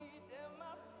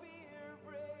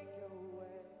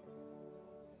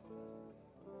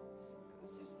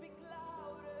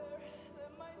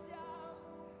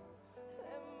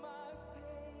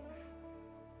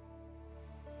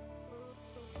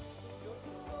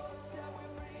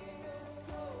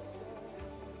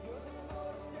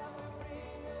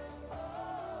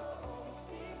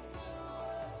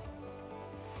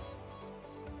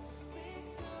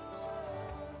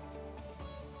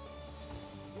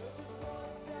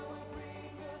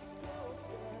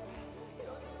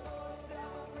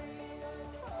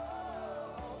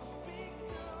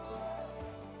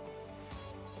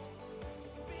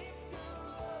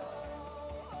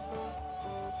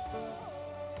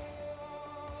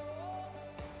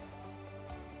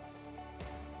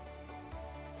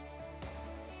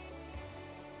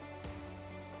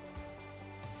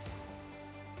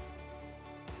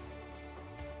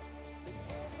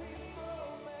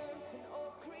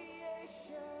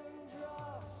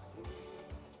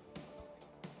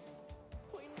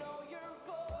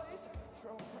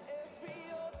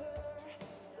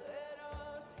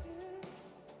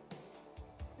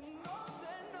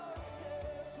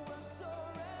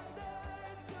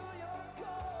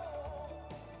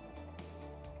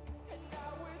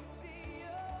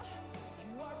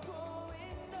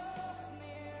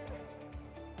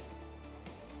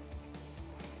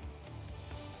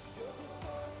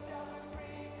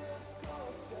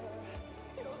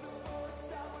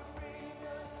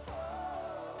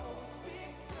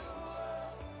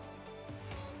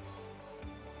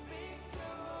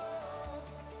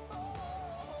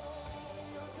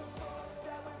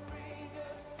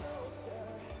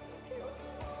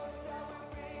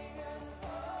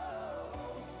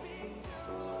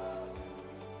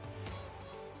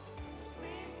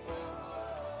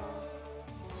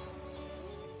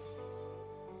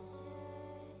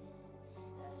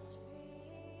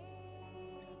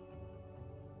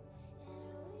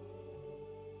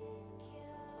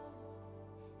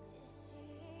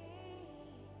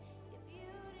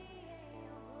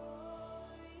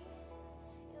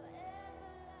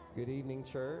Good evening,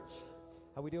 church.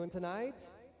 How we doing tonight?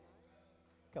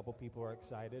 A couple people are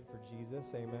excited for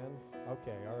Jesus. Amen.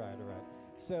 Okay, all right.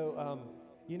 So,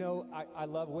 I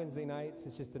love Wednesday nights.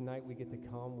 It's just a night we get to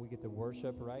come, we get to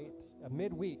worship, right?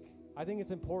 Midweek. I think it's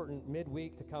important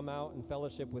midweek to come out and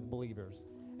fellowship with believers.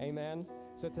 Amen.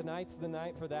 So tonight's the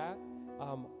night for that.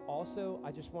 Also,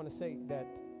 I just want to say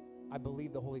that I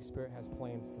believe the Holy Spirit has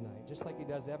plans tonight, just like he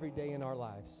does every day in our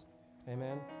lives.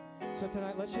 Amen. So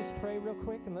tonight, let's just pray real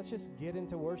quick and let's just get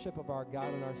into worship of our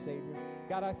God and our Savior.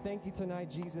 God, I thank you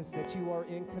tonight, Jesus, that you are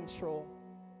in control.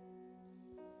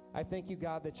 I thank you,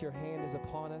 God, that your hand is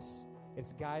upon us.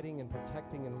 It's guiding and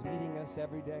protecting and leading us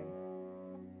every day.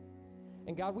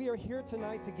 And God, we are here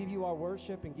tonight to give you our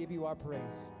worship and give you our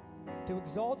praise, to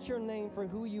exalt your name for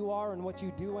who you are and what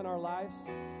you do in our lives.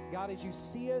 God, as you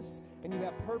see us and you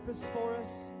have purpose for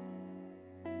us,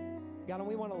 God, and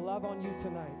we want to love on you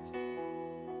tonight.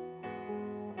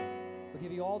 We'll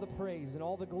give you all the praise and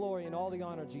all the glory and all the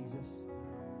honor, Jesus.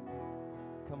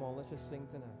 Come on, let's just sing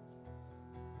tonight.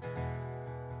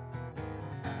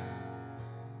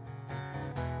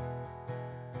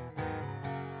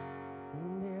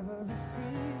 In every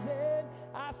season,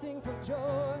 I sing for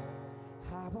joy.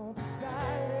 I won't be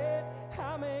silent,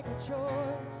 I'll make a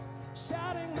choice.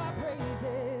 Shouting my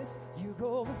praises, you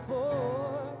go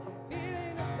before.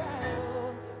 Leading the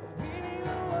battle, winning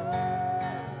the war.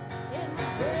 And my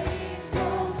praise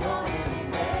goes on and it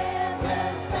never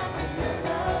stops. And your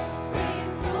love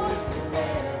endures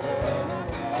forever.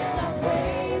 And my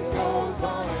praise goes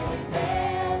on and it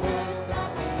never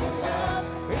stops. And your love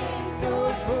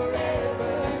endures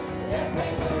forever. Let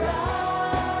praise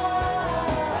arise.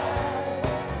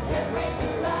 Let praise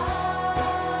arise.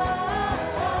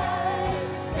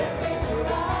 Let praise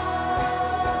arise.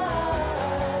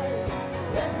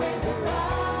 Let praise arise.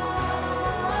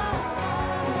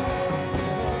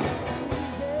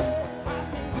 Season, I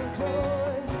sing for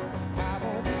joy. I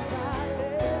won't be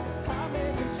silent. I'll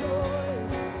make a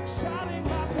choice. Shouting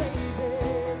my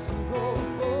praises. You go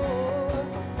before.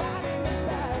 Fighting the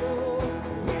battle.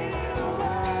 Winning the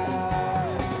war.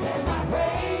 And my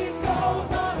praise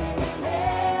goes on and it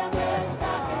never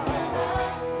stops. And your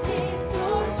love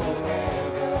endures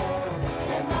forever.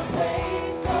 And my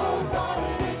praise goes on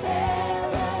and it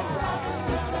never stops. And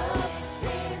your love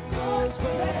endures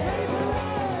forever.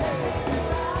 Let praise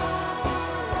arise.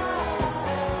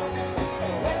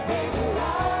 Let praise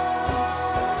arise.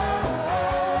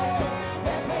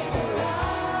 Let praise arise. Let praise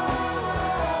arise.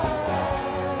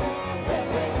 Let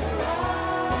praise arise.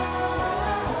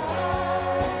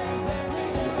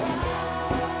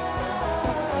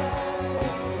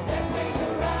 Let praise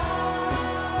arise.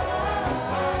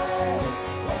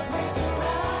 Let praise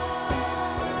arise.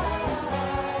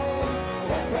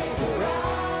 Let praise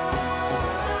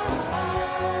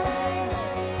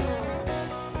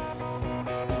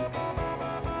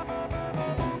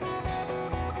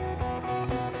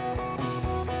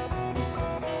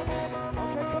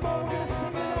Okay, come on, we're gonna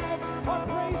sing tonight. Our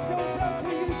praise goes up to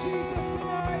you, Jesus,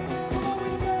 tonight. Come on, we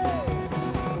say,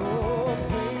 oh,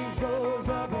 praise goes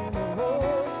up and the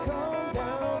walls come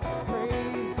down.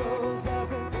 Praise goes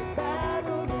up and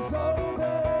battle is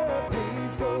over.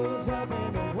 Praise goes up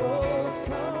and the walls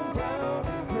come down.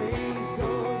 Praise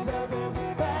goes up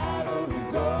and battle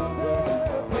is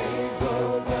over. Praise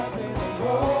goes up and the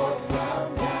walls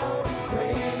come down.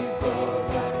 Praise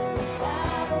goes up and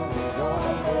battle is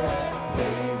over.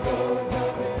 Praise goes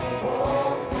up and the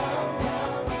walls come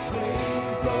down.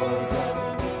 Praise goes up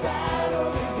and the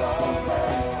battle is over.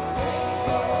 Praise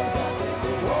goes up and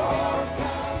the walls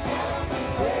come down.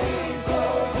 Praise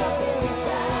goes up and the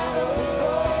battle is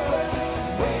over.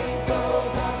 Praise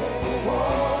goes up and the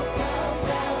walls come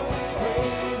down.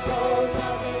 Praise goes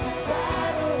up and the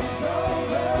battle is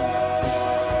over.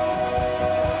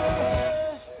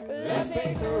 Let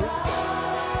faith arise.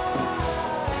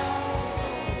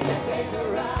 Let faith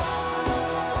arise.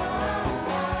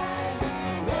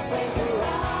 Let faith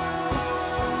arise.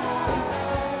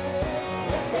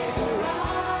 Let faith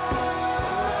arise.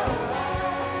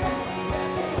 Let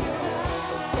faith arise. Let faith arise.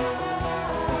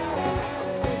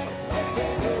 Let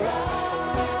faith arise.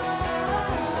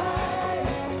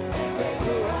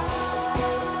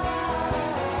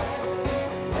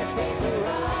 Let faith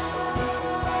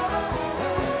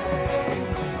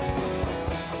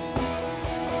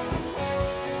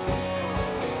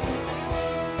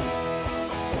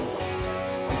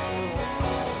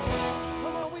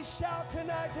Come on, we shout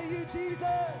tonight to you,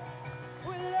 Jesus.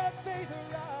 We let faith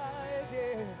arise,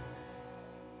 yeah.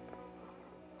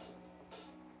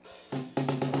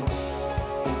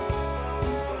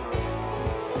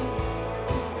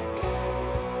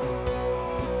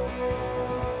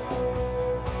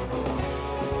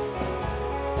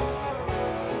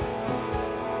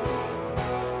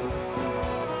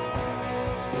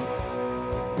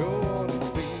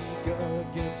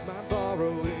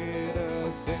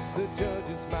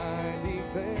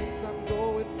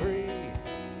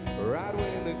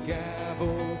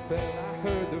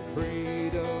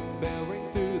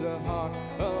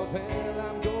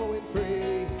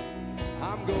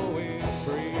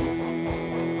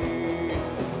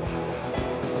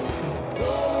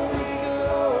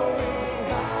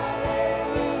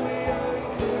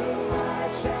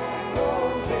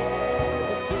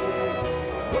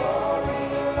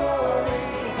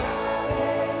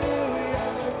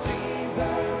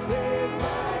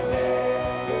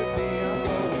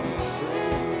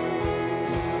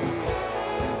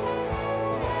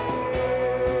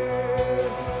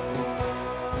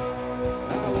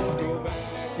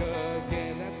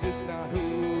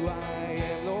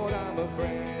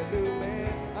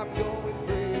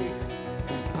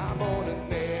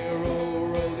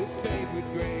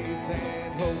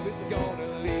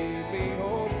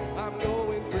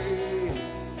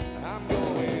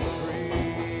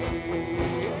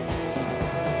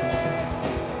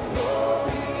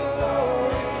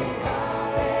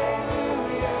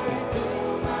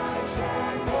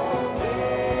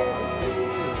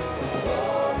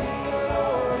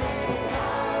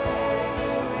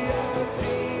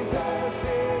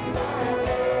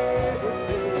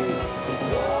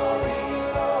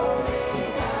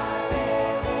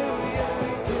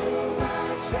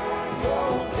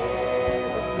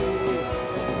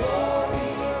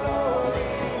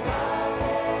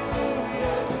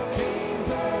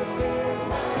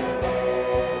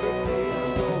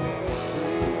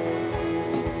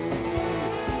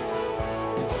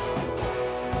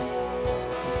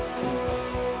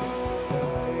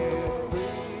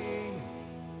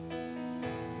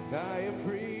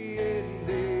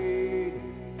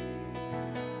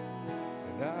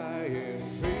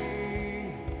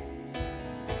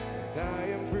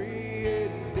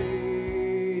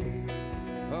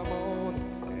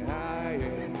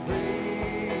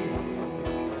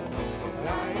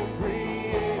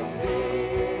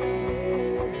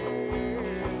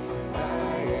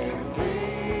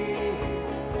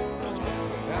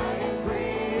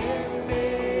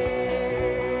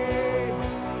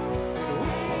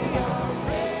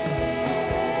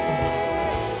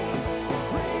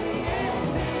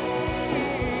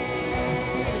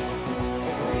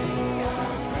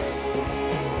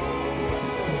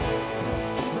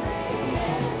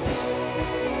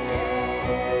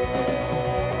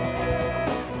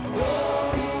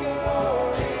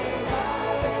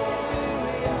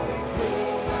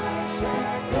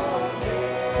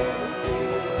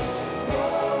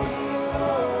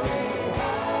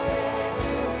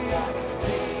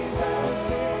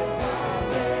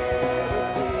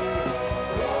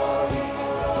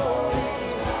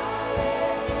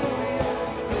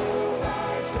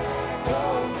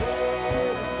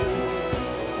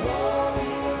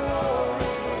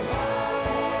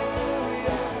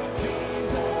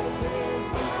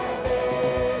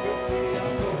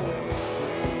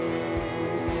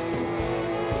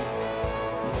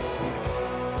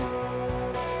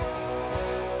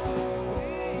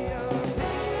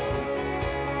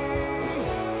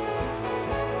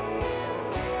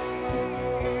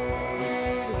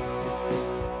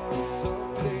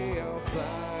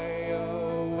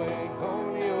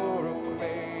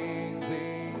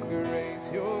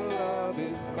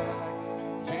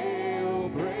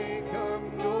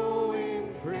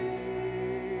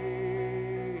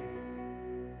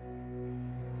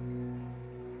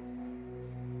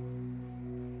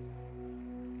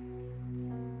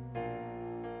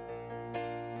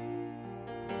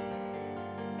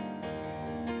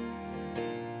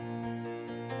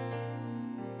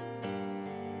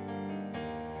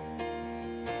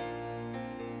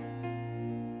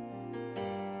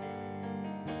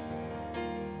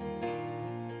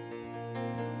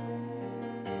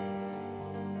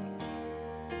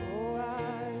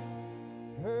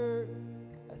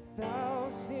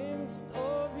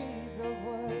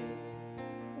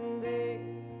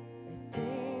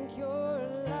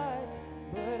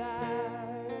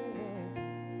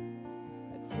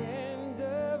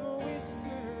 tender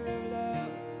whisper of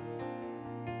love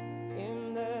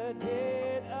in the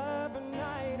dead of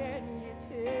night, and you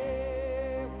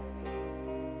tell me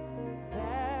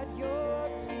that you're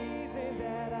pleased and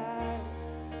that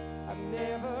I'm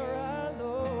never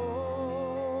alone.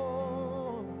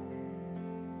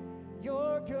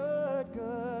 You're good,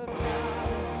 good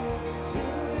Father. It's who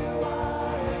you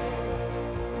are.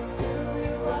 It's who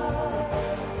you are.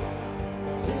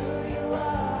 It's who you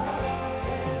are.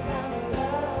 And I'm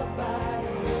loved by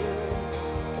you.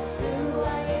 It's who I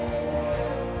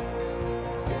am.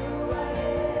 It's who I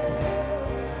am.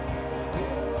 It's who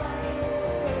I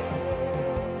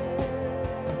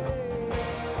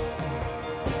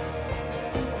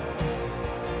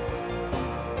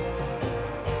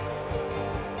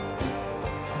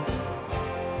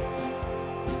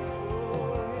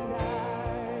and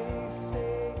I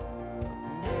say,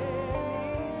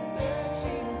 many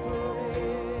searching for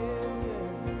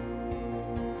answers,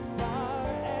 far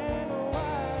and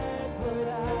wide, but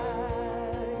I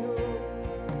know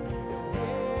that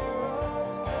we're all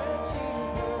searching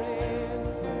for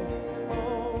answers.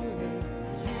 Only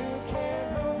you can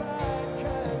provide,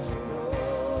 'cause you know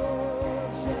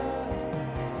just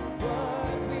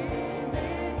what we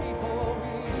need before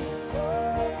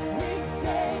we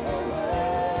say the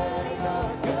word.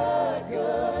 You're good,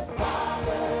 good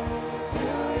Father. It's who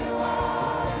you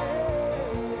are.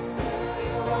 It's who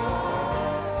you are.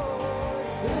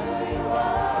 It's who you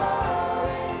are.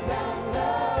 And I'm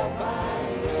loved by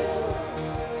you.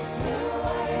 It's who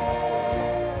I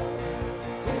am.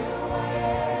 It's who I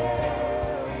am.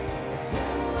 It's who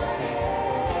I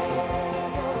am.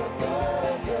 You're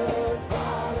good, good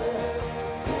Father.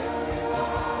 It's who you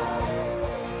are.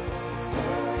 It's who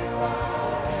you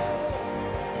are.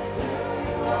 It's who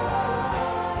you are.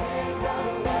 And I'm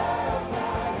loved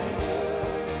by you.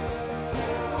 It's who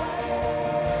I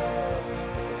am.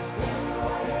 It's who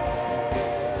I am.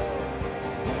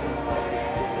 It's who I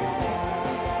am.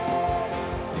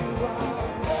 You are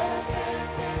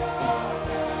perfect in all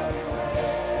of your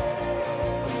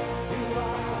ways. You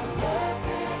are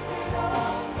perfect in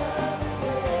all of your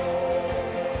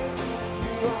ways.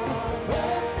 You are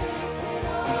perfect in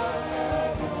all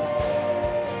of your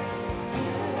ways. To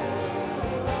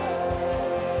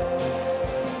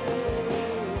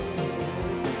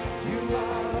us, you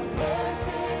are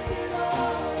perfect in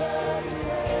all of your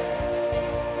ways.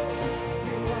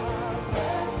 You are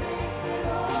perfect in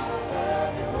all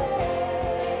of your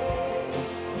ways.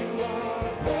 You are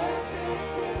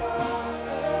perfect in all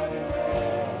of your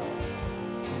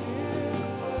ways. To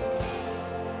us,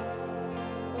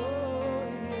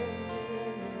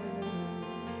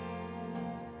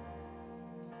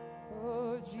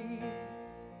 oh Jesus.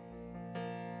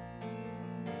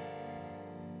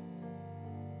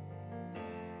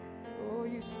 Oh,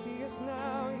 you see us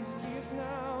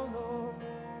now, Lord.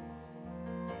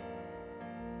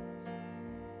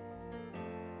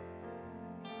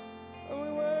 And we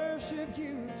worship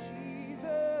you,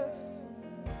 Jesus.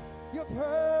 You're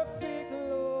perfect,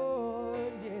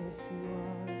 Lord. Yes, you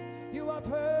are. You are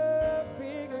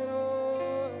perfect,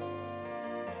 Lord.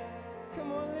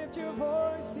 Come on, lift your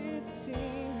voice and sing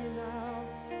it now.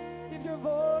 Lift your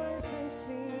voice and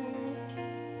sing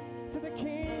to the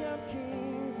King of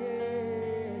Kings,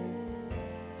 yeah.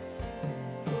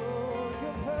 Oh,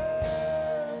 you're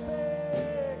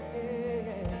perfect,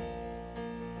 yeah.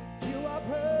 You are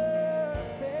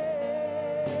perfect,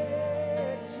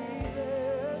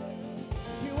 Jesus.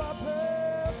 You are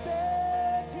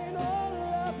perfect in all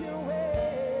of your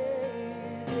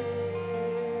ways, yeah.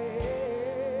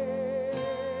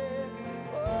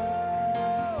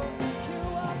 Oh, you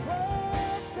are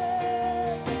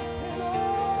perfect in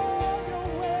all your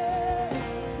ways.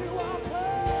 You are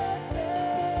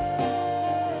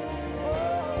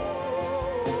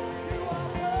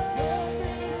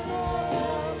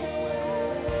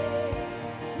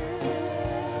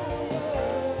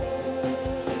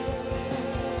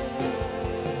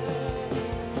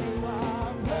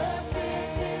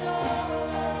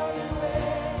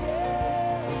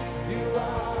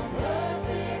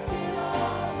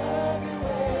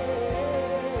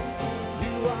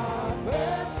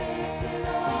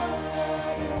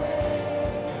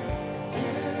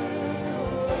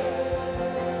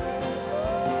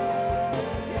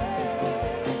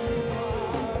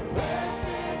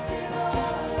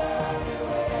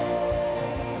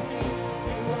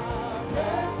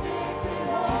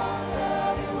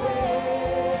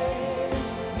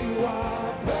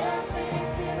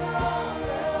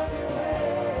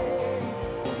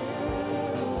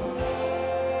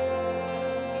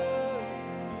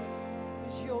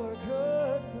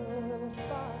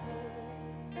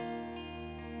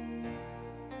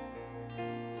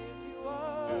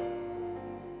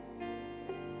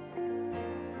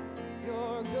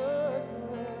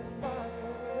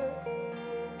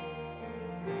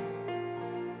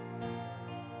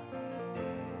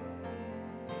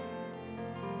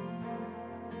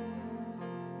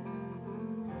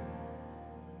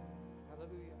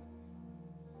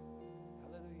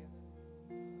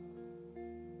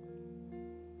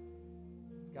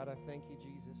God, I thank you,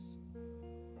 Jesus.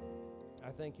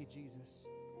 I thank you, Jesus.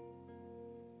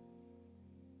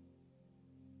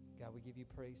 God, we give you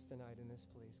praise tonight in this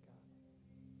place, God.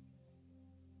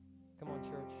 Come on,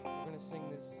 church. We're going to sing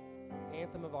this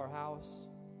anthem of our house,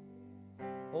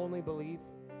 Only Believe.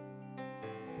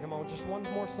 Come on, just one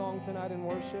more song tonight in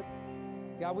worship.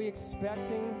 God, we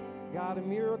expecting, God, a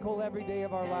miracle every day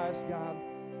of our lives, God.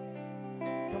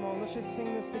 Come on, let's just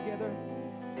sing this together.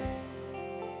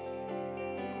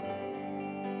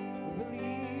 We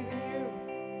believe in you.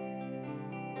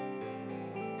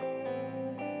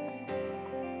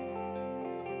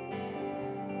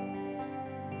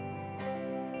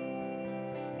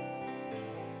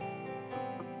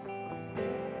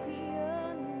 Expect the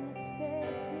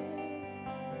unexpected,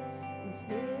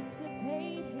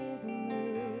 anticipate his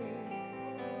move.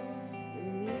 The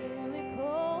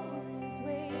miracle is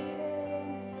waiting,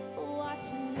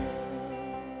 watching you.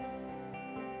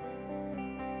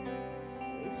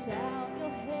 Reach out your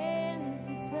hand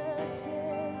and touch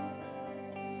it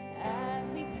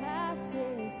as he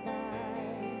passes by.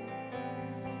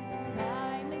 The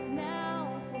time is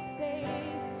now for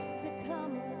faith to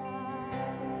come alive.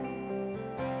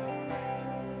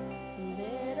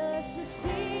 Let us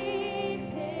receive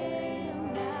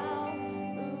him now,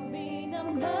 moving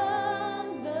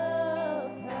among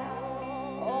the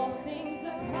crowd. All things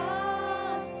are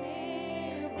possible,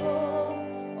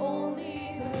 only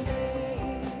believe.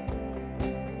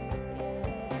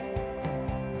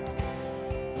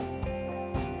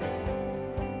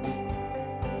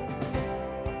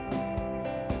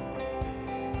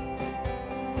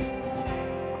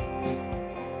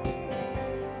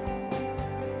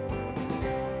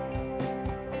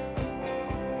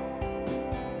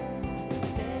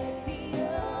 Expect the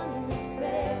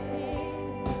unexpected,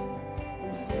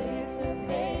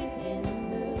 anticipate his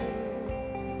move.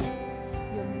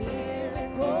 Your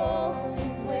miracle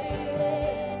is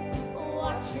waiting,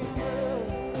 watch you move.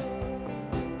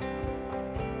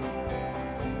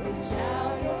 Reach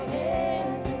out your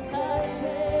hand to touch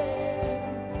him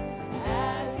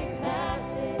as he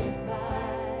passes by.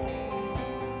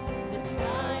 The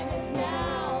time is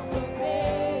now for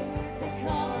faith to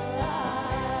come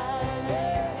alive.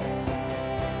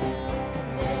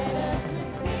 Let us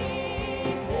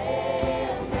receive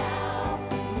him now,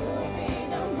 moving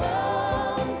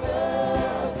among the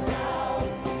crowd.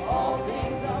 All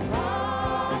things are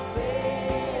possible,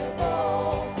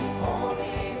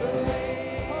 only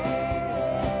believe.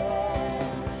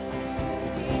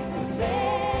 Choosing to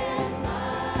stand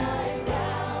my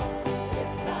ground.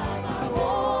 This time I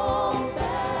won't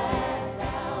back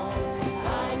down.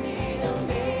 I need a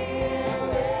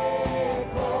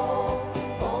miracle,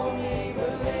 only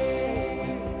believe.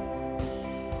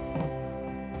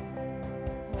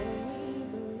 Only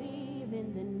believe in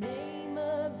the name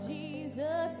of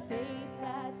Jesus. Faith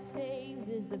that saves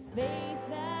is the faith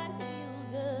that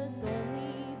heals us.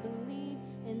 Only believe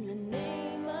in the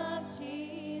name of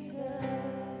Jesus.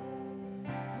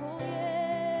 Oh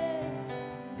yes.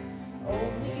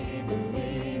 Only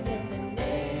believe in the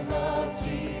name of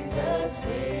Jesus.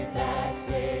 Faith that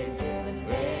saves is the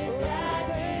faith that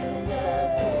heals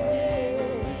us. Only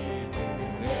believe in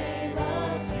the name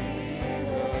of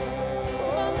Jesus.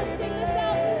 Oh, let's sing this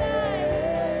out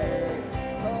tonight.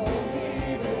 Only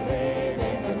believe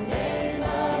in the name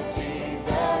of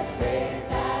Jesus. Faith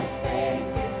that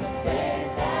saves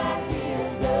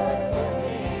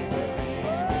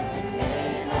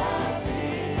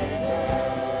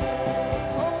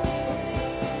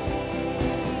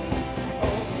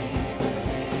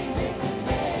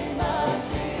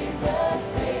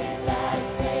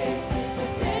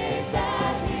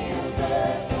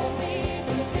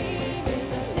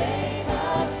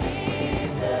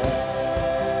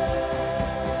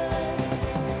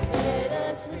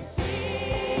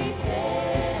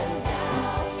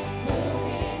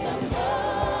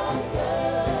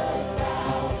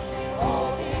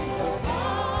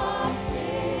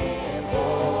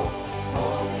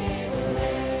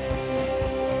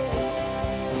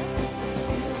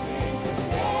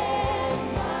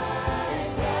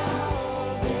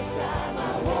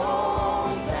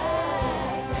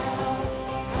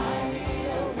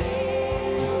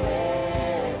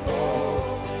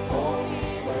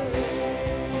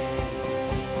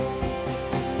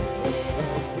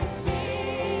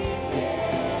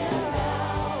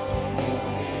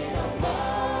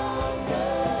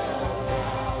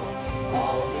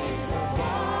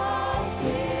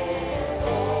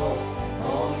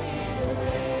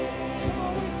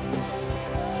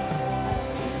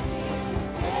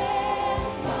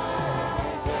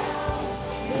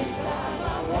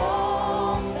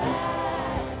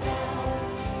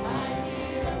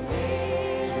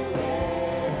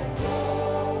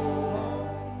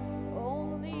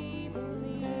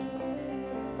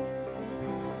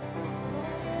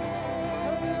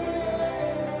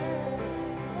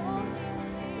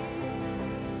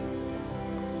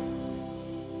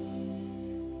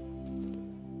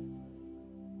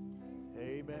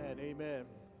Amen. Amen.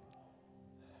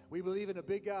 We believe in a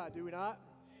big God, do we not?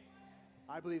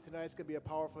 I believe tonight's going to be a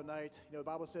powerful night. You know, the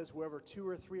Bible says, whoever 2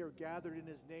 or 3 are gathered in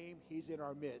his name, he's in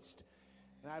our midst.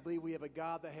 And I believe we have a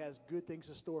God that has good things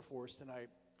in store for us tonight.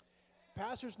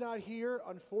 Pastor's not here,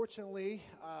 unfortunately.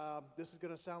 This is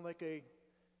going to sound like a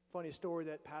funny story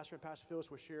that Pastor and Pastor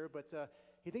Phyllis will share, but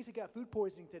he thinks he got food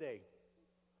poisoning today.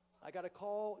 I got a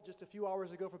call just a few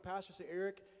hours ago from Pastor, say,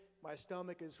 Eric, my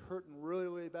stomach is hurting really,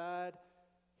 really bad.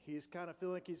 He's kind of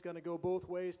feeling like he's going to go both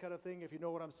ways kind of thing, if you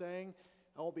know what I'm saying.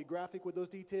 I won't be graphic with those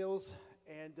details.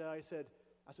 And I said,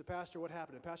 Pastor, what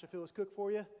happened? Did Pastor Phyllis cook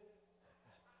for you?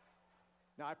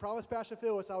 Now, I promised Pastor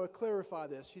Phyllis I would clarify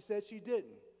this. She said she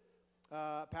didn't.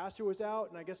 Pastor was out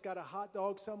and I guess got a hot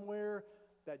dog somewhere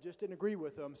that just didn't agree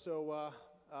with him. So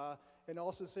in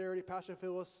all sincerity, Pastor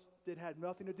Phyllis had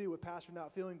nothing to do with Pastor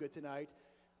not feeling good tonight,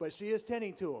 but she is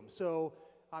tending to him. So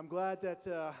I'm glad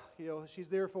that she's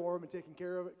there for him and taking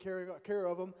care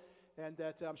of him, and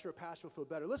that I'm sure Pastor will feel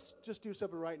better. Let's just do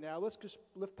something right now. Let's just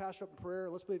lift Pastor up in prayer.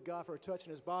 Let's believe God for a touch in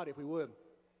his body, if we would.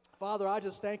 Father, I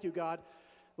just thank you, God.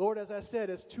 Lord, as I said,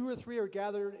 as 2 or 3 are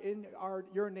gathered in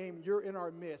your name, you're in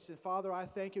our midst. And Father, I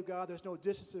thank you, God. There's no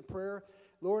distance in prayer.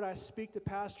 Lord, I speak to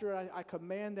Pastor. I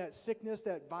command that sickness,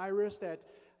 that virus, that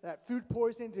food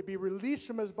poisoning to be released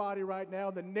from his body right now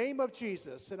in the name of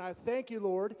Jesus. And I thank you,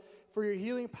 Lord, for your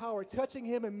healing power, touching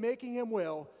him and making him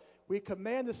well. We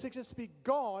command the sickness to be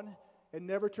gone and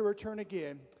never to return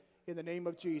again in the name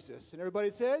of Jesus. And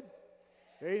everybody said,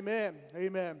 amen,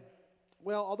 amen.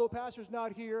 Well, although Pastor's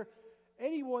not here,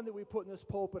 anyone that we put in this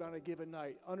pulpit on a given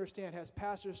night, understand, has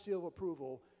Pastor's seal of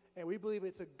approval. And we believe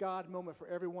it's a God moment for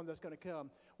everyone that's going to come.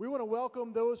 We want to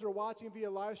welcome those who are watching via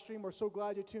live stream. We're so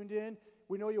glad you tuned in.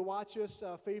 We know you watch us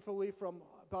faithfully from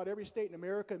about every state in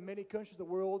America and many countries of the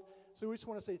world. So we just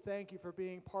want to say thank you for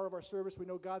being part of our service. We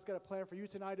know God's got a plan for you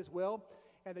tonight as well,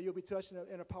 and that you'll be touched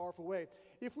in a powerful way.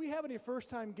 If we have any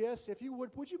first-time guests, if you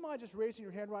would you mind just raising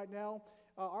your hand right now?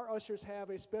 Our ushers have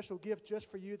a special gift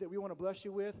just for you that we want to bless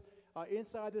you with.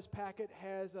 Inside this packet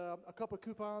has a couple of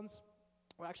coupons.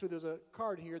 Well, actually, there's a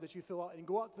card here that you fill out, and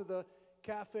go out to the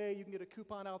cafe. You can get a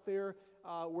coupon out there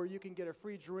where you can get a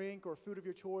free drink or food of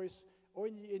your choice,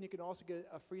 and you can also get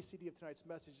a free CD of tonight's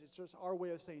message. It's just our way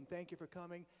of saying thank you for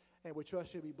coming, and we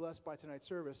trust you to be blessed by tonight's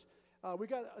service. We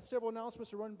got several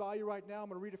announcements to run by you right now. I'm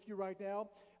going to read a few right now.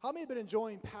 How many have been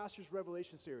enjoying Pastor's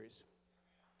Revelation series?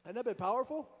 Hasn't that been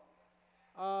powerful?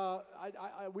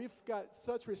 We've got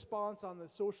such response on the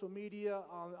social media,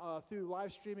 through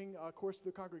live streaming, course of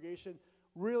the congregation.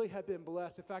 Really have been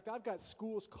blessed. In fact, I've got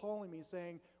schools calling me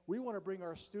saying, we want to bring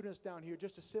our students down here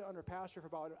just to sit under Pastor for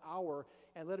about an hour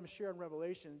and let him share in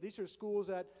Revelation. These are schools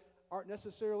that aren't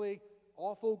necessarily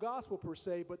all full gospel per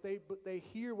se, but they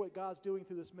hear what God's doing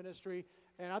through this ministry.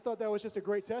 And I thought that was just a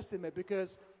great testament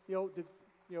because,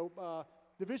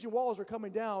 division walls are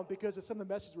coming down because of some of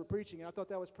the messages we're preaching. And I thought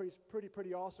that was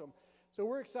pretty awesome. So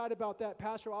we're excited about that.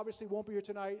 Pastor obviously won't be here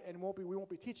tonight, and we won't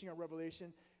be teaching on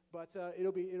Revelation, but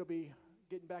it'll be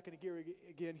getting back into gear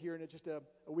again here in just a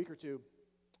week or two.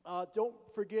 Don't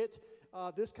forget,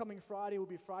 this coming Friday will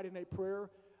be Friday night prayer.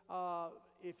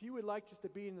 If you would like just to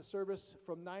be in the service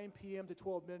from 9 p.m. to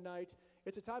 12 midnight,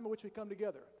 it's a time in which we come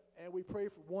together and we pray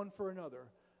for one for another.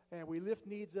 And we lift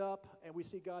needs up, and we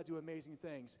see God do amazing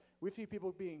things. We see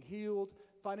people being healed,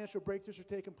 financial breakthroughs are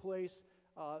taking place,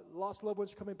 lost loved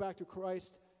ones are coming back to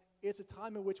Christ. It's a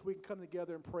time in which we can come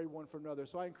together and pray one for another.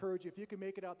 So I encourage you, if you can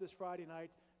make it out this Friday night,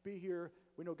 be here.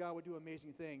 We know God will do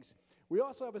amazing things. We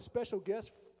also have a special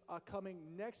guest coming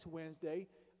next Wednesday.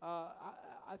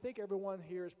 I think everyone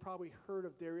here has probably heard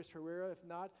of Darius Herrera. If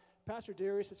not, Pastor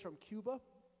Darius is from Cuba.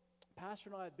 Pastor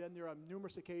and I have been there on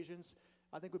numerous occasions.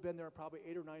 I think we've been there on probably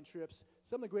 8 or 9 trips.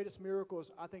 Some of the greatest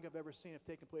miracles I think I've ever seen have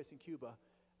taken place in Cuba.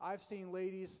 I've seen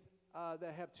ladies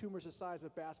that have tumors the size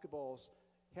of basketballs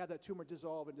have that tumor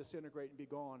dissolve and disintegrate and be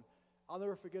gone. I'll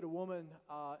never forget a woman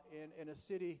in a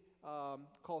city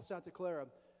called Santa Clara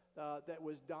that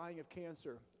was dying of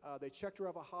cancer. They checked her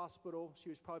out of a hospital. She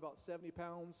was probably about 70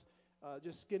 pounds,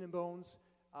 just skin and bones.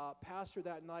 Pastor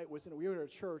that night we were in a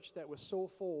church that was so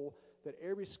full that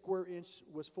every square inch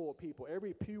was full of people.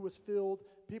 Every pew was filled.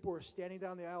 People were standing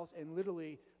down the aisles, and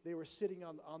literally they were sitting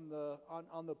on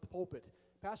the pulpit.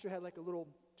 Pastor had like a little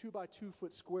 2-by-2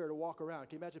 foot square to walk around.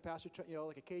 Can you imagine Pastor,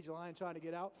 like a caged lion trying to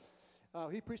get out?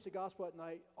 He preached the gospel at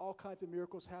night. All kinds of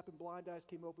miracles happened. Blind eyes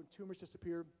came open. Tumors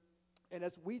disappeared. And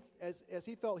as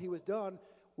he felt he was done,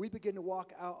 we began to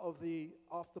walk off the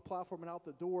platform and out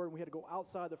the door, and we had to go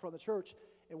outside the front of the church.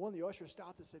 And one of the ushers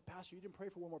stopped and said, "Pastor, you didn't pray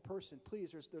for one more person.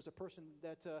 Please, there's a person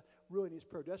that really needs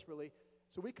prayer desperately."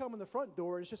 So we come in the front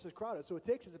door, and it's just as crowded. So it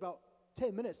takes us about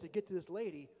 10 minutes to get to this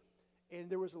lady, and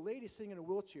there was a lady sitting in a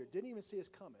wheelchair, didn't even see us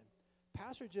coming.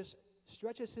 Pastor just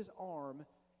stretches his arm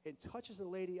and touches the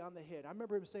lady on the head. I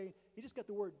remember him saying, he just got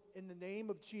the word, in the name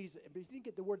of Jesus, but he didn't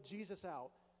get the word Jesus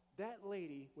out. That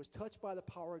lady was touched by the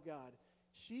power of God.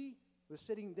 She was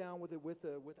sitting down with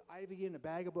Ivy in a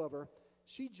bag above her.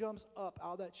 She jumps up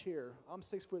out of that chair. I'm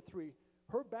 6'3".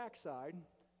 Her backside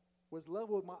was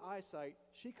level with my eyesight.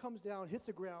 She comes down, hits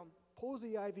the ground, pulls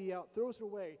the IV out, throws it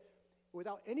away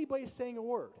without anybody saying a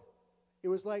word. It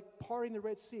was like parting the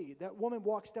Red Sea. That woman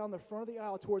walks down the front of the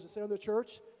aisle towards the center of the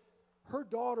church. Her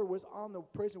daughter was on the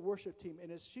praise and worship team,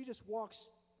 and as she just walks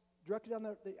directly down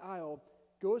the aisle,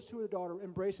 goes to her daughter,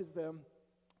 embraces them,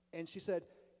 and she said,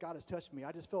 God has touched me.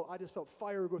 I just felt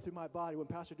fire go through my body when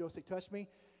Pastor Joseph touched me.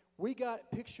 We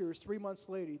got pictures 3 months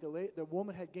later. The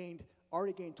woman had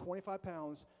already gained 25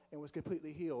 pounds and was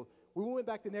completely healed. We went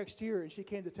back the next year, and she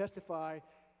came to testify.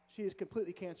 She is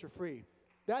completely cancer-free.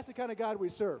 That's the kind of God we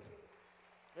serve.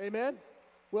 Amen?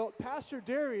 Well, Pastor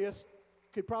Darius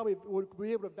would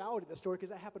be able to validate the story because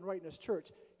that happened right in his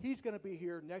church. He's going to be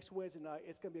here next Wednesday night.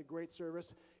 It's going to be a great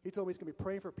service. He told me he's going to be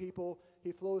praying for people.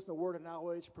 He flows in the word of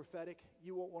knowledge, prophetic.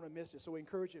 You won't want to miss it. So we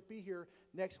encourage you to be here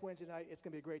next Wednesday night. It's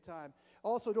going to be a great time.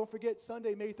 Also, don't forget,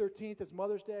 Sunday, May 13th is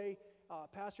Mother's Day.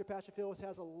 Pastor Phillips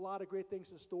has a lot of great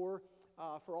things in store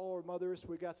for all our mothers.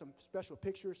 We got some special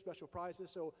pictures, special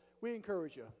prizes. So we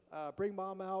encourage you. Bring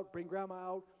mom out, bring grandma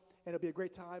out. And it'll be a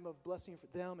great time of blessing for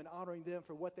them and honoring them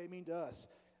for what they mean to us.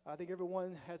 I think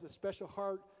everyone has a special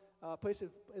place in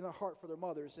their heart for their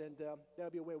mothers, and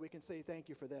that'll be a way we can say thank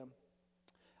you for them.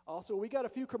 Also, we got a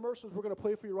few commercials we're going to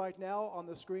play for you right now on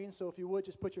the screen, so if you would,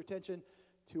 just put your attention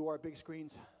to our big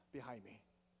screens behind me.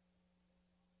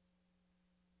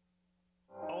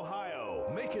 Ohio,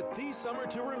 make it the summer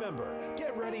to remember.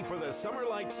 Get ready for the Summer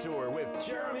Lights Tour with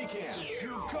Jeremy Camp.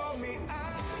 You call me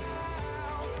out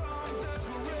on the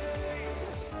grave.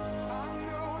 I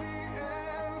know the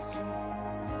answer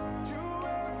to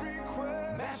every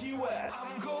question. Matthew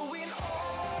West. I'm going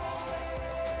all in.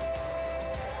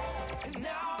 And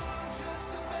now I'm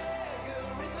just a beggar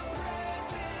in the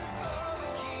presence of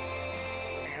the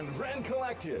King. And Ren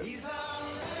Collective. He's our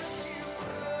rescuer.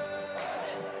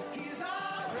 He's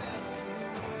our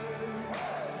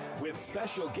rescuer. With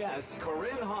special guest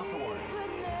Corinne Hawthorne.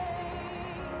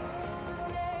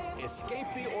 Escape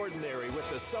the ordinary with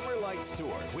the Summer Lights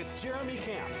Tour with Jeremy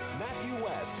Camp, Matthew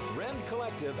West, Ren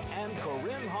Collective, and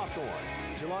Corinne Hawthorne.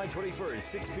 July 21st,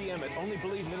 6 p.m. at Only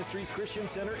Believe Ministries Christian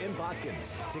Center in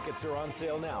Botkins. Tickets are on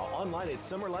sale now online at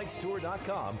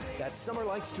summerlightstour.com. That's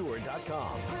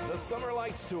summerlightstour.com. The Summer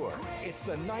Lights Tour. It's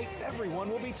the night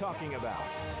everyone will be talking about.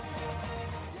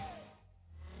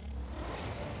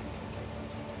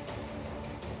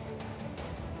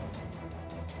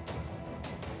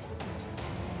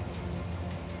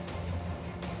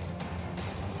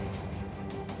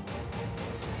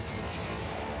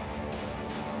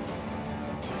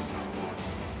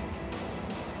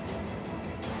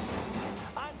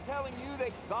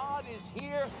 God is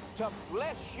here to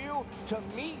bless you, to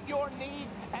meet your need,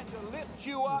 and to lift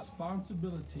you up.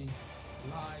 Responsibility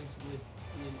lies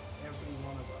within every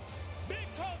one of us.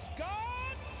 Because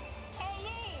God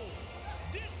alone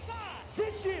decides.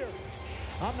 This year,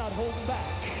 I'm not holding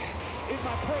back. In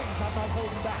my praise, I'm not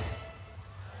holding back.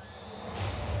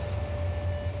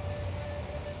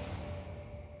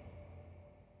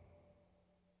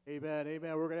 Amen,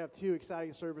 amen. We're going to have two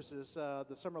exciting services.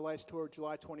 The Summer Lights Tour,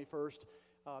 July 21st.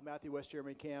 Matthew West,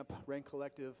 Jeremy Camp, Ren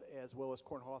Collective, as well as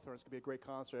Corinne Hawthorne. It's going to be a great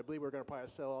concert. I believe we're going to probably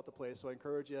sell out the place, so I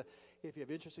encourage you, if you have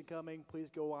interest in coming,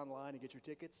 please go online and get your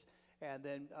tickets. And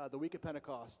then the week of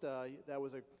Pentecost, that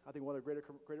was, I think, one of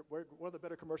the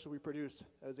better commercials we produced.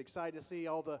 I was excited to see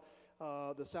all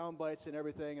the sound bites and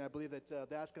everything, and I believe that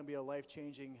that's going to be a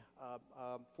life-changing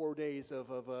 4 days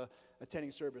of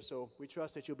attending service. So we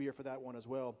trust that you'll be here for that one as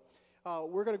well.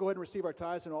 We're going to go ahead and receive our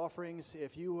tithes and offerings.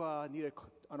 If you need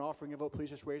an offering envelope, please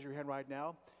just raise your hand right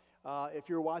now. If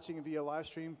you're watching via live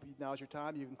stream, now's your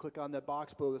time. You can click on that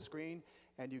box below the screen,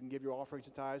 and you can give your offerings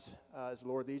and tithes as the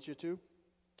Lord leads you to.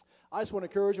 I just want to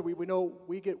encourage you. We know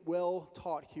we get well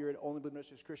taught here at Only Believe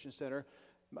Ministries Christian Center.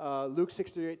 Luke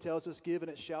 6:38 tells us, "Give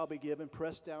and it shall be given,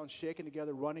 pressed down, shaken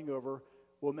together, running over,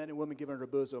 will men and women give unto their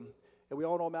bosom." And we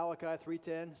all know Malachi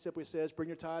 3:10 simply says, "Bring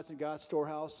your tithes in God's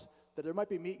storehouse, that there might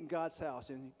be meat in God's house."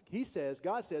 And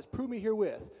God says, "Prove me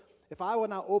herewith, if I will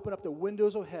not open up the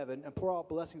windows of heaven and pour out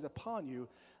blessings upon you,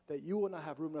 that you will not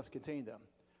have room enough to contain them."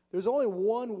 There's only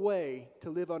one way to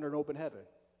live under an open heaven.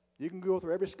 You can go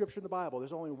through every scripture in the Bible.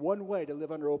 There's only one way to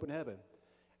live under open heaven,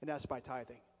 and that's by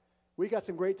tithing. We got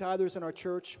some great tithers in our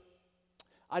church.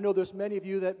 I know there's many of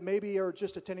you that maybe are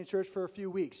just attending church for a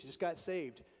few weeks. You just got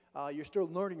saved. You're still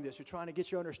learning this. You're trying to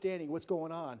get your understanding of what's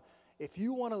going on. If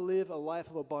you want to live a life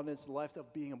of abundance, a life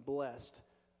of being blessed,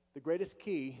 the greatest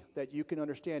key that you can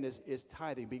understand is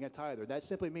tithing, being a tither. That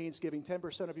simply means giving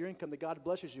 10% of your income that God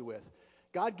blesses you with.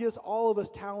 God gives all of us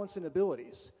talents and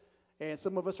abilities. And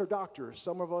some of us are doctors.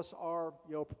 Some of us are,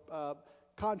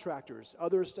 contractors.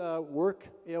 Others work,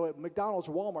 at McDonald's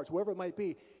or Walmart's, wherever it might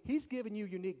be. He's given you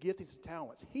unique giftings and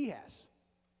talents. He has.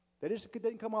 They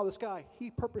didn't come out of the sky.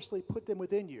 He purposely put them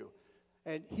within you.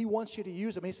 And he wants you to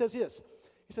use them. He says this.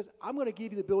 He says, I'm going to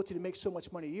give you the ability to make so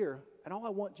much money a year, and all I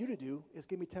want you to do is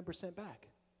give me 10% back.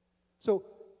 So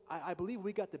I believe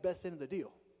we got the best end of the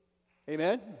deal.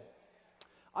 Amen?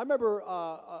 I remember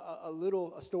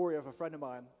a story of a friend of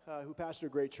mine who pastored a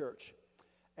great church.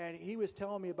 And he was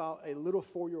telling me about a little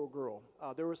 4-year-old girl.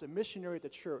 There was a missionary at the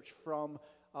church from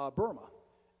Burma.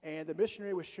 And the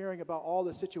missionary was sharing about all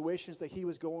the situations that he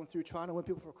was going through, trying to win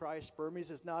people for Christ.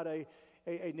 Burmese is not a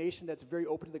nation that's very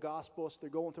open to the gospel, so they're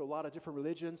going through a lot of different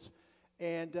religions.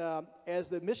 And as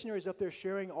the missionary's up there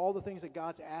sharing all the things that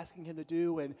God's asking him to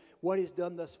do and what he's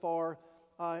done thus far,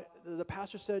 the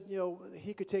pastor said,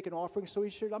 he could take an offering. So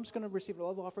he shared, I'm just going to receive a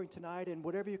love offering tonight, and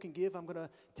whatever you can give, I'm going to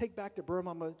take back to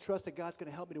Burma. I'm going to trust that God's going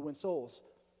to help me to win souls.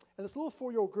 And this little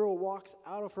 4-year-old girl walks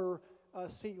out of her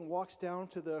seat and walks down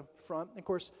to the front. And of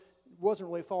course, wasn't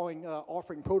really following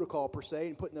offering protocol per se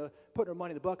and putting her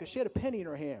money in the bucket. She had a penny in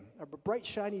her hand, a bright,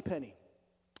 shiny penny.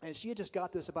 And she had just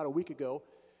got this about a week ago.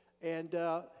 And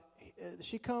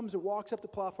she comes and walks up the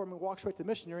platform and walks right to the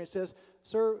missionary and says,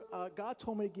 Sir, God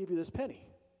told me to give you this penny.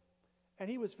 And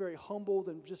he was very humbled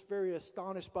and just very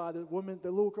astonished by the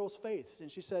little girl's faith.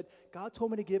 And she said, God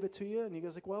told me to give it to you. And he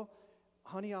goes like, well,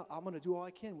 honey, I'm going to do all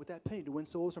I can with that penny to win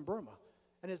souls in Burma.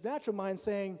 And his natural mind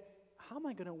saying, how am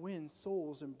I going to win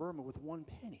souls in Burma with one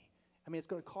penny? I mean, it's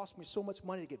going to cost me so much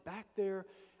money to get back there.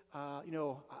 I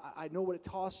know what it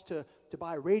costs to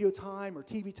buy radio time or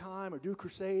TV time or do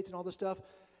crusades and all this stuff.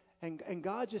 And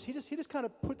God just kind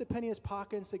of put the penny in his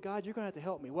pocket and said, God, you're going to have to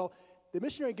help me. Well, the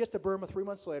missionary gets to Burma 3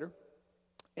 months later,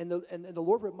 and the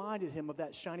Lord reminded him of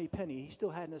that shiny penny he still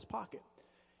had in his pocket.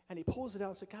 And he pulls it out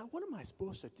and said, God, what am I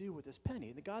supposed to do with this penny?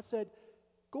 And God said,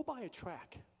 go buy a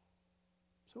track.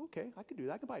 So, okay, I can do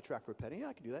that. I can buy a track for a penny. Yeah,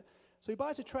 I can do that. So he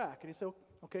buys a track, and he said,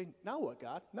 okay, now what,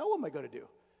 God? Now what am I going to do?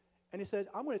 And he said,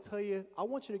 I'm going to tell you, I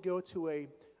want you to go to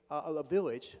a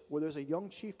village where there's a young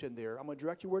chieftain there. I'm going to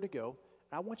direct you where to go,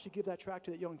 and I want you to give that track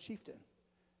to that young chieftain.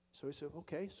 So he said,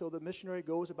 okay. So the missionary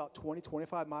goes about 20,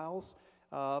 25 miles.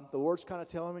 The Lord's kind of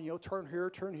telling him, turn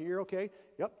here, okay.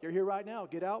 Yep, you're here right now.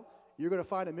 Get out. You're going to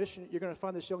find you're going to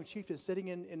find this young chieftain sitting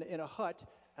in a hut,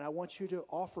 and I want you to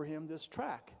offer him this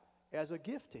track as a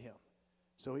gift to him.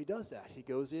 So he does that. He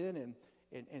goes in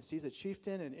and sees a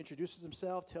chieftain and introduces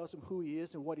himself, tells him who he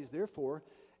is and what he's there for,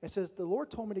 and says, the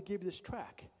Lord told me to give you this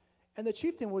track. And the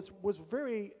chieftain was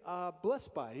very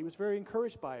blessed by it. He was very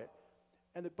encouraged by it.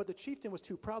 But the chieftain was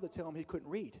too proud to tell him he couldn't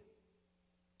read.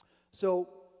 So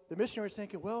the missionary's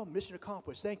thinking, well, mission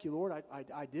accomplished. Thank you, Lord.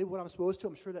 I did what I'm supposed to.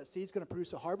 I'm sure that seed's going to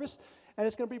produce a harvest, and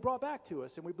it's going to be brought back to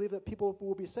us, and we believe that people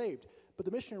will be saved. But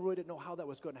the missionary really didn't know how that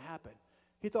was going to happen.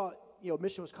 He thought,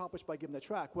 mission was accomplished by giving the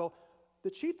track. Well, the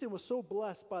chieftain was so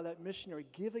blessed by that missionary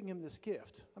giving him this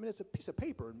gift. I mean, it's a piece of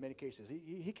paper in many cases.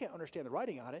 He can't understand the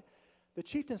writing on it. The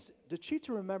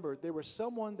chieftain remembered there was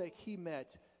someone that he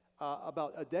met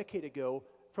about a decade ago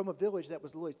from a village that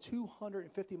was literally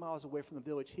 250 miles away from the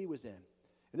village he was in.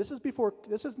 And this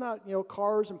is not,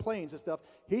 cars and planes and stuff.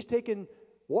 He's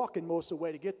walking most of the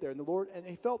way to get there. And the Lord, and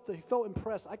he felt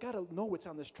impressed. I got to know what's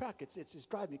on this track. It's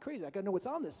just driving me crazy. I got to know what's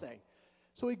on this thing.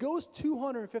 So he goes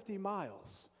 250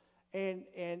 miles and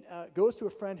goes to a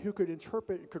friend who could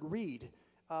interpret, could read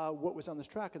what was on this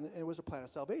track, and it was a plan of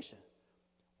salvation.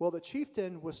 Well, the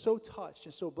chieftain was so touched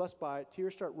and so blessed by it,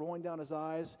 tears start rolling down his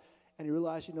eyes, and he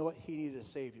realized, he needed a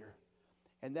Savior.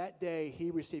 And that day, he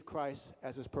received Christ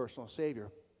as his personal Savior.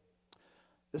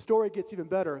 The story gets even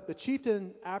better. The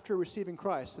chieftain, after receiving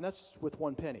Christ, and that's with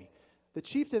one penny, the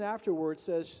chieftain afterwards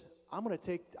says, I'm going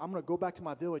to go back to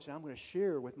my village, and I'm going to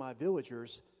share with my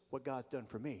villagers what God's done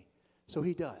for me. So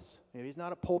he does. He's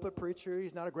not a pulpit preacher.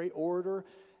 He's not a great orator.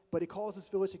 But he calls his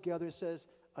village together and says,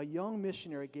 a young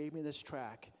missionary gave me this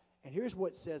track, and here's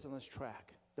what it says on this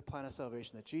track, the plan of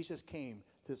salvation, that Jesus came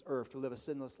to this earth to live a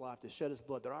sinless life, to shed his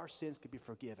blood, that our sins could be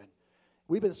forgiven.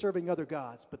 We've been serving other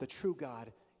gods, but the true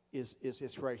God is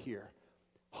right here.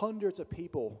 Hundreds of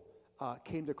people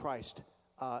came to Christ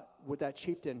with that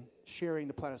chieftain sharing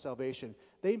the plan of salvation.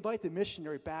 They invite the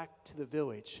missionary back to the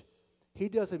village. He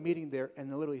does a meeting there, and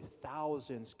literally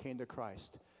thousands came to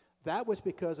Christ. That was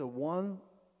because of one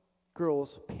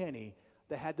girl's penny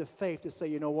that had the faith to say,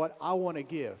 you know what, I want to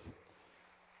give.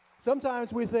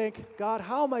 Sometimes we think, God,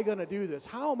 how am I going to do this?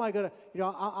 How am I going to,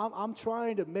 I'm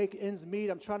trying to make ends meet.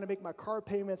 I'm trying to make my car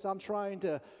payments. I'm trying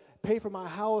to pay for my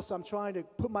house. I'm trying to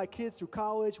put my kids through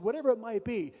college, whatever it might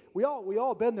be. We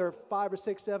all been there 5 or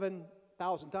 6,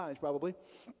 7,000 times probably.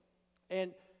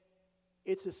 And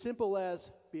it's as simple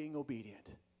as being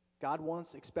obedient. God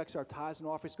expects our tithes and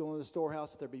offerings to go into the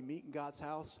storehouse, that there be meat in God's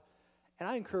house. And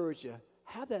I encourage you,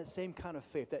 have that same kind of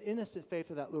faith, that innocent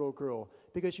faith of that little girl,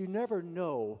 because you never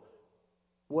know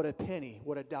what a penny,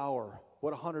 what a dollar,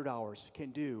 what $100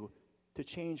 can do to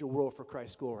change a world for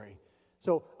Christ's glory.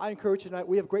 So I encourage you tonight,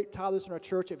 we have great tithers in our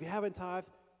church. If you haven't tithed,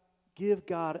 give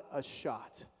God a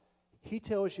shot. He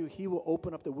tells you he will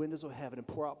open up the windows of heaven and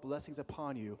pour out blessings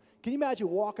upon you. Can you imagine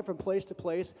walking from place to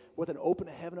place with an open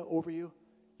heaven over you?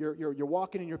 You're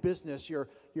walking in your business. You're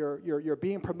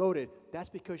being promoted. That's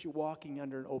because you're walking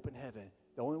under an open heaven.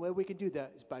 The only way we can do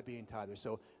that is by being tithers.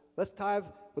 So let's tithe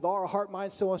with all our heart,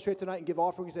 mind, soul, and strength tonight and give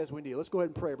offerings as we need. Let's go ahead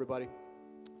and pray, everybody.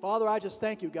 Father, I just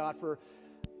thank you, God, for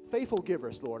faithful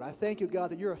givers, Lord. I thank you,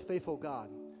 God, that you're a faithful God.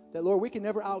 That, Lord, we can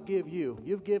never outgive you.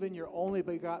 You've given your only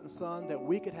begotten Son that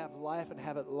we could have life and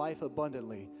have it life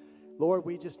abundantly. Lord,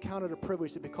 we just count it a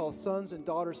privilege to be called sons and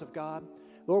daughters of God.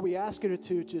 Lord, we ask you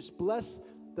to just bless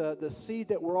the seed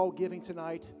that we're all giving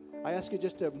tonight. I ask you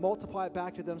just to multiply it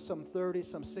back to them, some 30,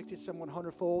 some 60, some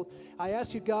 100-fold. I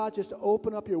ask you, God, just to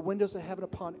open up your windows of heaven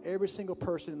upon every single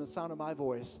person in the sound of my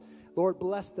voice. Lord,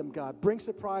 bless them, God. Bring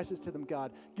surprises to them,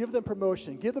 God. Give them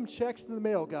promotion. Give them checks in the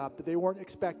mail, God, that they weren't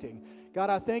expecting. God,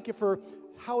 I thank you for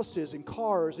houses and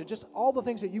cars and just all the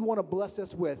things that you want to bless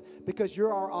us with, because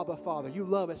you're our Abba Father. You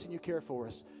love us and you care for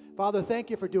us. Father, thank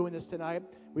you for doing this tonight.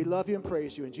 We love you and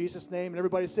praise you. In Jesus' name, and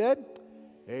everybody said,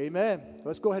 amen.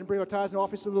 Let's go ahead and bring our tithes and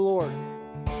offerings to the Lord.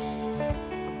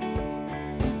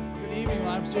 Good evening,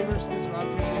 live streamers. This is Rob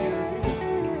Kennedy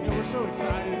here. We're so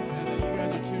excited that you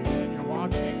guys are tuning in. You're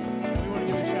watching. We want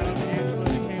to give a shout out to Angela and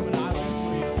the Cayman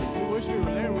Islands. We wish we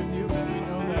were there with you, but we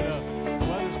know that the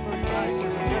weather's pretty nice.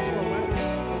 And guess what?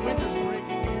 The winter's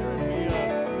breaking here,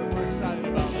 and we're excited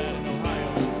about that in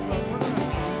Ohio. But we're going to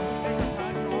take our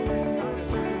tithes and offerings tonight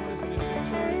as we do this in the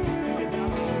sanctuary. We get the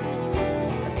opportunity to work with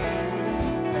us, hit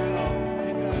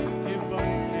that give button,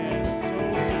 and so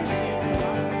your seed is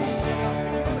out. Can you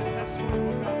give a testimony of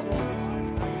what God's doing in your life?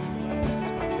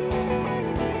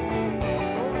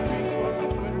 Go on Facebook or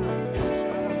Twitter and give a shout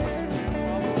out, Instagram,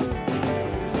 follow us.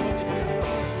 We just love to hear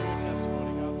your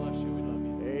testimony. God bless you. We love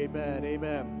you. Amen,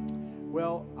 amen.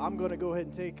 Well, I'm going to go ahead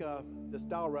and take this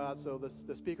dowel rod so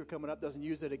the speaker coming up doesn't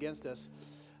use it against us.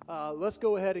 Let's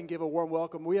go ahead and give a warm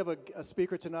welcome. We have a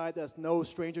speaker tonight that's no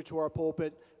stranger to our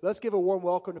pulpit. Let's give a warm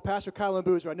welcome to Pastor Kylan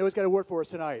Boozer. I know he's got a word for us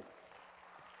tonight.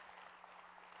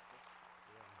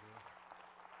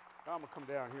 I'm going to come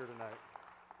down here tonight.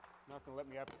 Not going to let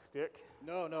me have the stick.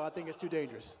 No, I think it's too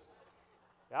dangerous.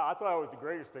 Yeah, I thought it was the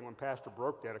greatest thing when Pastor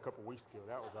broke that a couple weeks ago.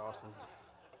 That was awesome.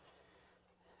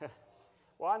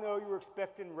 Well, I know you were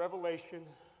expecting Revelation,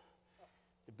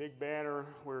 the big banner.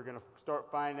 We're going to start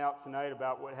finding out tonight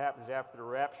about what happens after the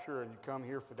rapture, and you come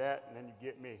here for that, and then you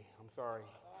get me. I'm sorry.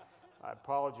 I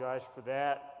apologize for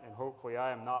that, and hopefully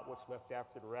I am not what's left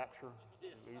after the rapture,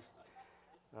 at least.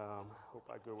 Hope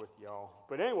I go with y'all.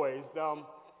 But anyways,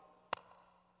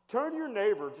 turn to your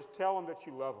neighbor. Just tell them that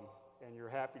you love them, and you're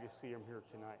happy to see them here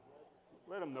tonight.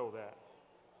 Let them know that.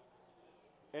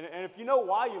 And if you know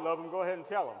why you love them, go ahead and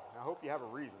tell them. I hope you have a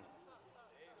reason.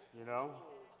 You know?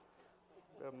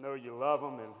 Let them know you love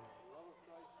them, and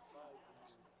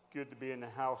it's good to be in the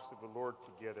house of the Lord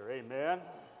together. Amen?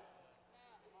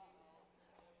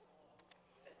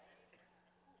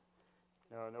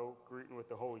 No greeting with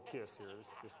the holy kiss here. It's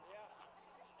just,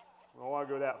 I don't want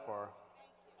to go that far.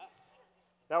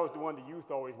 That was the one the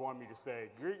youth always wanted me to say.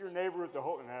 Greet your neighbor with the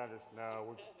holy, no,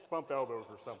 we'll bump elbows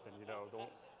or something, don't.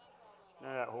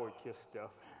 None of that holy kiss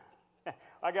stuff.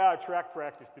 I got out of track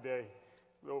practice today,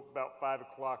 about 5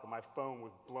 o'clock, and my phone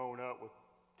was blown up with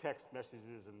text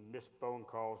messages and missed phone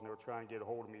calls, and they were trying to get a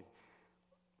hold of me.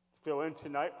 Fill in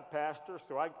tonight for Pastor,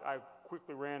 so I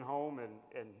quickly ran home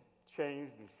and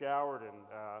changed and showered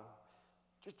and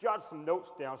just jotted some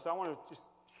notes down. So I want to just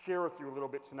share with you a little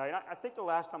bit tonight. I think the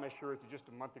last time I shared with you, just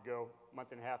a month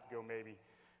and a half ago maybe,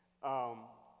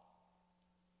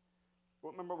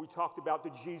 remember we talked about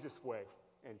the Jesus way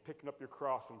and picking up your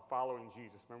cross and following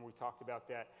Jesus. Remember we talked about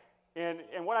that.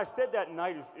 And what I said that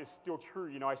night is still true.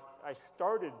 You know, I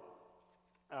started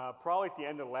probably at the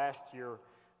end of last year,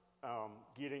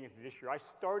 getting into this year. I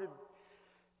started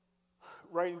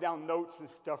writing down notes and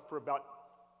stuff for about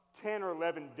 10 or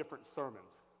 11 different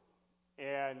sermons.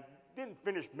 And didn't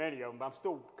finish many of them. I'm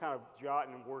still kind of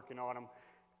jotting and working on them.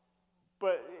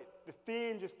 But the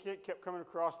theme just kept coming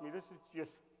across me. This is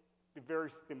just the very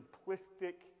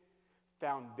simplistic,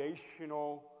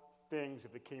 foundational things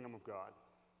of the kingdom of God.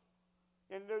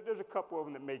 And there's a couple of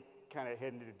them that may kind of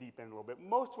head into the deep end a little bit.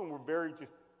 Most of them were very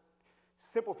just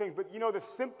simple things. But, the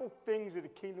simple things of the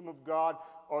kingdom of God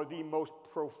are the most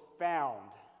profound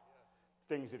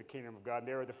things of the kingdom of God. And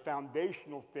they are the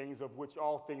foundational things of which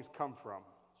all things come from.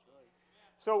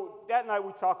 So that night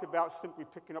we talked about simply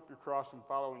picking up your cross and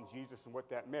following Jesus and what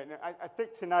that meant. And I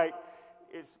think tonight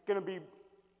it's going to be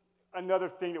another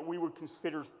thing that we would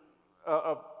consider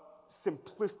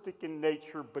simplistic in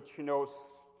nature, but,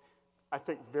 I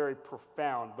think very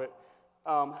profound. But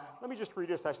let me just read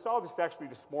this. I saw this actually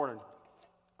this morning.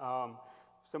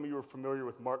 Some of you are familiar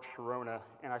with Mark Sharona,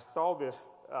 and I saw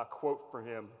this quote from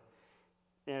him,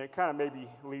 and it kind of made me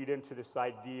lead into this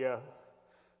idea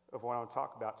of what I want to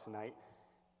talk about tonight.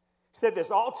 He said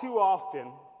this: all too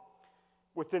often,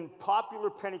 within popular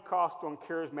Pentecostal and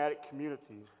charismatic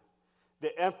communities,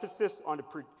 the emphasis on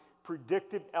the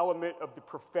predictive element of the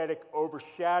prophetic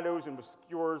overshadows and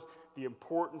obscures the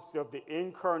importance of the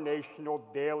incarnational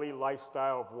daily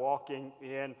lifestyle of walking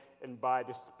in and by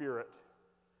the Spirit,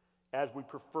 as we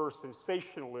prefer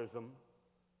sensationalism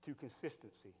to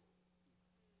consistency.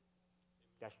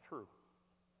 That's true.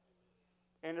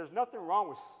 And there's nothing wrong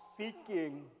with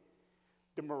seeking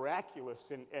the miraculous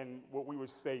and what we would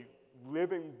say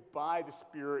living by the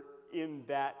Spirit in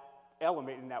that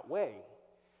element, in that way.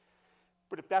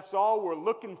 But if that's all we're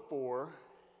looking for,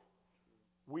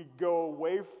 we go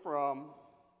away from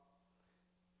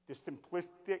the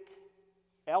simplistic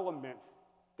elements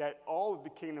that all of the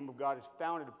kingdom of God is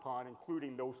founded upon,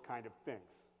 including those kind of things.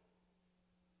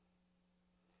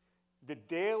 The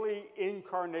daily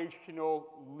incarnational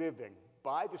living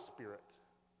by the Spirit,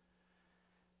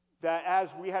 that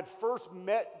as we had first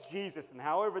met Jesus, and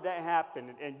however that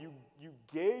happened, and you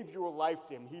gave your life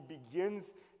to him, he begins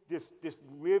this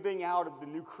living out of the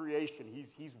new creation.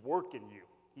 He's working you.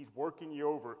 He's working you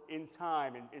over in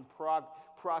time and in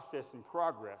process and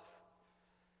progress.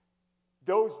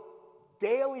 Those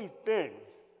daily things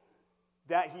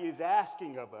that he is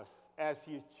asking of us as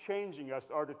he is changing us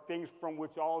are the things from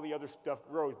which all the other stuff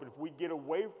grows. But if we get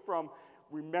away from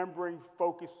remembering,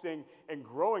 focusing, and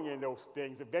growing in those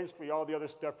things, eventually all the other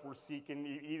stuff we're seeking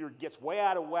either gets way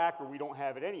out of whack or we don't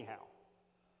have it anyhow.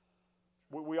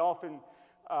 We often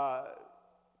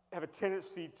have a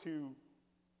tendency to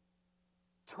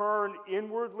turn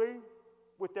inwardly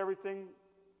with everything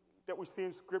that we see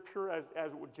in Scripture as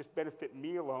it would just benefit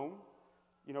me alone,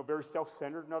 very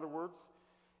self-centered, in other words.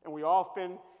 And we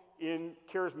often, in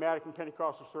charismatic and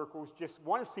Pentecostal circles, just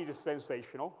want to see the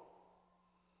sensational,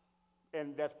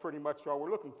 and that's pretty much all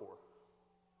we're looking for.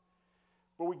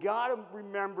 But we got to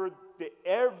remember the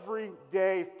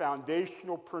everyday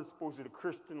foundational principles of the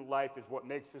Christian life is what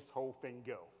makes this whole thing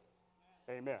go.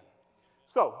 Amen.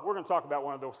 So we're going to talk about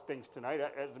one of those things tonight.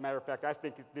 As a matter of fact, I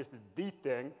think this is the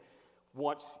thing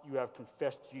once you have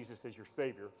confessed Jesus as your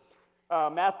Savior.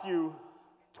 Matthew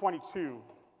 22,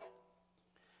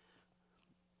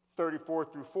 34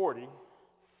 through 40.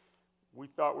 We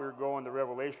thought we were going to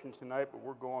Revelation tonight, but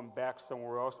we're going back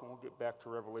somewhere else, and we'll get back to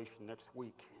Revelation next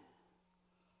week.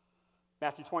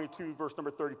 Matthew 22, verse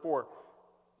number 34.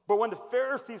 But when the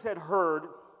Pharisees had heard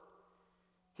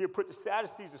he had put the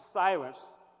Sadducees to silence,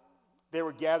 they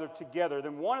were gathered together.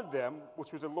 Then one of them,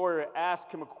 which was a lawyer,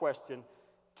 asked him a question,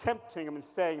 tempting him and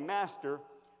saying, Master,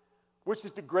 which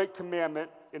is the great commandment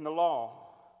in the law?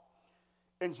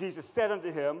 And Jesus said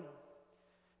unto him,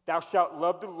 Thou shalt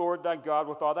love the Lord thy God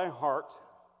with all thy heart,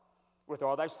 with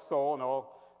all thy soul, and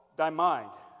all thy mind.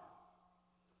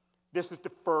 This is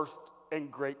the first and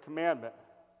great commandment.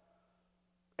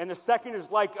 And the second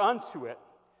is like unto it.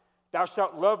 Thou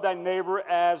shalt love thy neighbor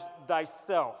as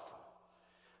thyself.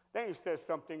 Then he says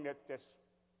something that's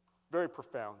very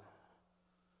profound.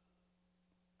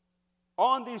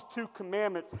 On these two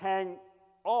commandments hang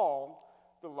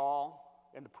all the law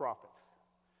and the prophets.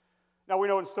 Now we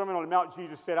know in Sermon on the Mount,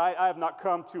 Jesus said, I have not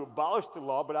come to abolish the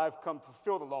law, but I've come to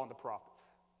fulfill the law and the prophets.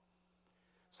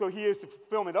 So he is the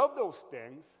fulfillment of those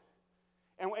things.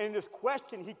 And in this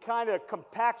question, he kind of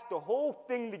compacts the whole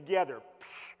thing together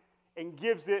and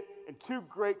gives it in two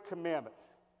great commandments.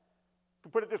 To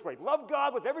put it this way, love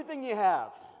God with everything you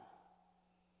have.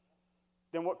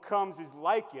 Then what comes is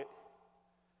like it,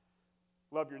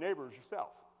 love your neighbor as yourself.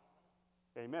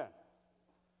 Amen.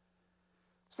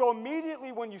 So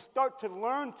immediately when you start to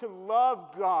learn to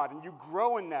love God and you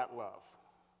grow in that love,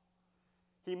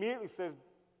 he immediately says,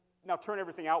 now turn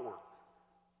everything outward.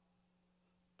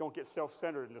 Don't get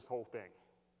self-centered in this whole thing.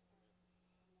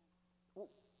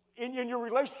 in your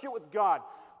relationship with God.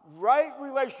 Right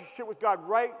relationship with God,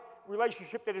 right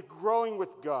relationship that is growing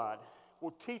with God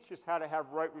will teach us how to have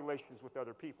right relations with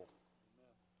other people.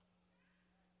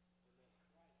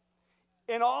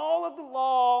 In all of the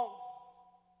law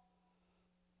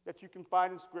that you can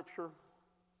find in Scripture,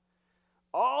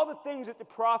 all the things that the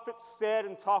prophets said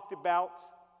and talked about,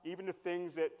 even the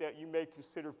things that you may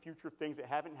consider future things that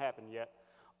haven't happened yet,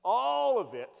 all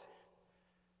of it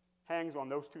hangs on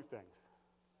those two things.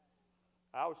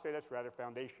 I would say that's rather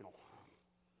foundational.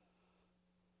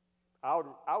 I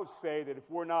would say that if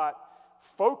we're not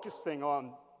focusing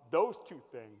on those two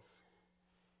things,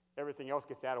 everything else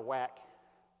gets out of whack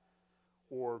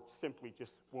or simply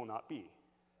just will not be.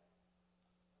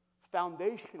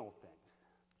 Foundational things.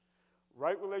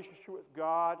 Right relationship with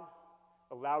God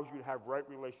allows you to have right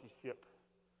relationship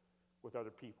with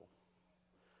other people.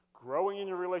 Growing in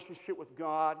your relationship with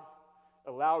God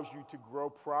allows you to grow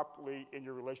properly in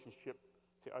your relationship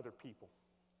to other people.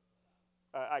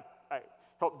 I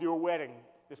helped do a wedding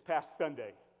this past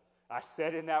Sunday. I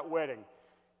said in that wedding,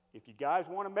 if you guys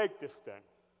want to make this thing,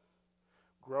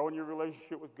 grow in your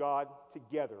relationship with God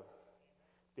together,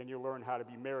 then you'll learn how to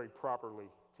be married properly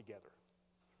together.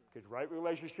 Because right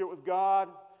relationship with God,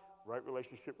 right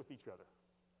relationship with each other.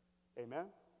 Amen?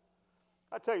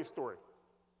 I'll tell you a story.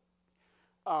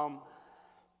 I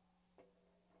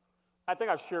think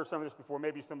I've shared some of this before.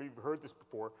 Maybe some of you have heard this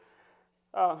before.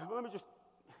 But let me just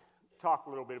talk a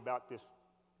little bit about this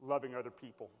loving other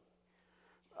people.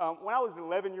 When I was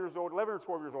 11 or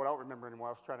 12 years old, I don't remember anymore.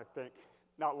 I was trying to think.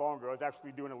 Not long ago, I was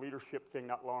actually doing a leadership thing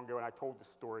not long ago, and I told this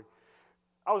story.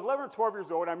 I was 11 or 12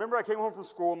 years old, and I remember I came home from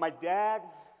school, and my dad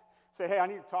said, hey, I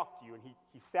need to talk to you, and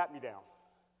he sat me down.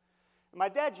 And my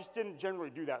dad just didn't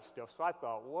generally do that stuff, so I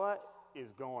thought, what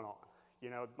is going on? You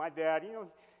know, my dad,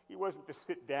 he wasn't the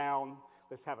sit down,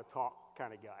 let's have a talk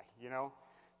kind of guy,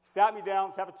 Sat me down,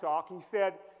 let's have a talk, and he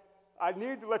said, I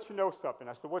need to let you know something.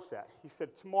 I said, what's that? He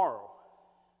said, tomorrow,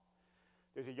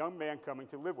 there's a young man coming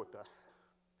to live with us.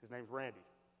 His name's Randy.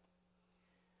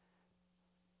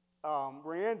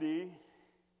 Randy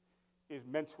is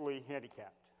mentally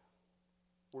handicapped.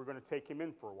 We're going to take him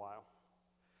in for a while.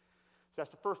 So that's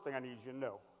the first thing I need you to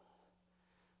know.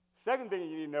 Second thing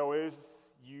you need to know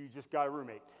is you just got a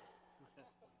roommate.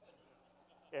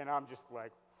 And I'm just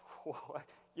like, what?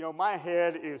 My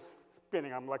head is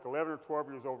spinning. I'm like 11 or 12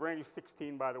 years old. Randy's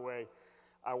 16, by the way.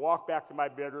 I walk back to my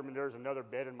bedroom, and there's another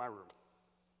bed in my room.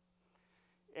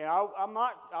 And I'm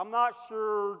not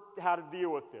sure how to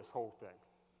deal with this whole thing.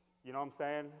 You know what I'm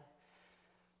saying?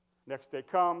 Next day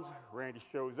comes, Randy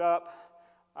shows up.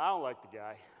 I don't like the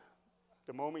guy.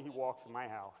 The moment he walks in my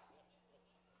house.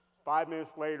 5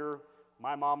 minutes later,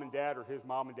 my mom and dad or his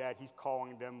mom and dad, he's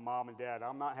calling them mom and dad.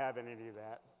 I'm not having any of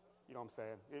that. You know what I'm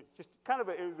saying? It's just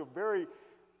it was a very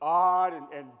odd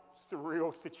and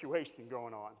surreal situation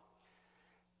going on.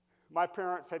 My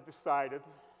parents had decided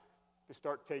to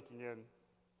start taking in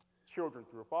children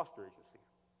through a foster agency.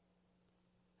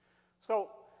 So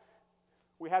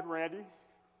we had Randy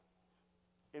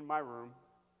in my room.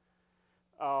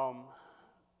 I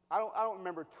don't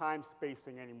remember time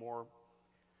spacing anymore.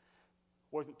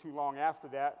 Wasn't too long after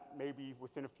that, maybe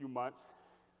within a few months,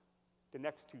 the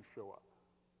next two show up.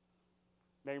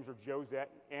 Names are Josette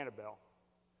and Annabelle.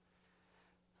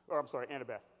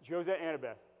 Annabeth. Josette and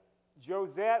Annabeth.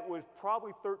 Josette was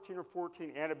probably 13 or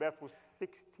 14. Annabeth was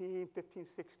 15,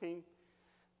 16.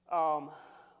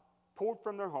 Pulled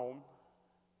from their home.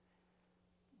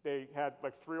 They had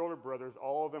like 3 older brothers.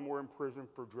 All of them were in prison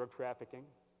for drug trafficking.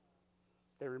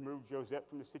 They removed Josette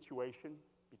from the situation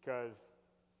because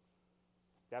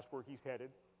that's where he's headed.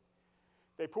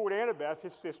 They pulled Annabeth,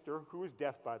 his sister, who was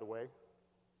deaf, by the way.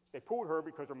 They pulled her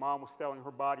because her mom was selling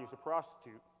her body as a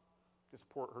prostitute to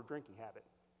support her drinking habit.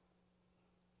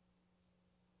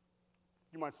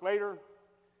 A few months later,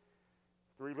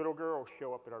 3 little girls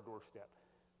show up at our doorstep.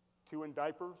 2 in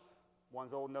diapers.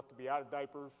 One's old enough to be out of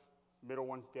diapers. Middle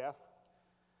one's deaf.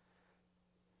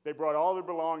 They brought all their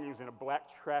belongings in a black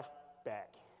trash bag.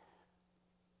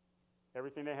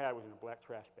 Everything they had was in a black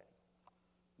trash bag.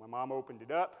 My mom opened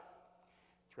it up.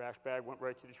 Trash bag went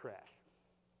right to the trash.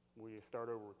 We need to start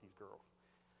over with these girls.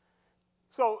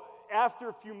 So after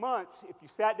a few months, if you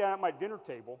sat down at my dinner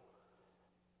table,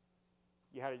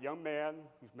 you had a young man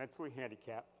who's mentally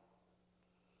handicapped,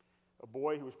 a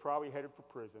boy who was probably headed for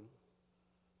prison,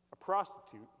 a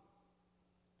prostitute,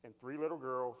 and 3 little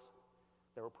girls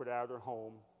that were put out of their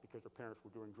home because their parents were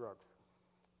doing drugs.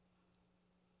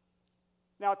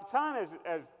 Now, at the time,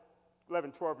 as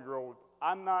 11, 12-year-old,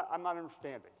 I'm not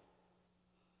understanding.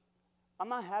 I'm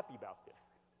not happy about this.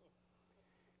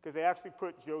 because they actually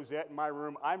put Josette in my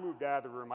room. I moved out of the room.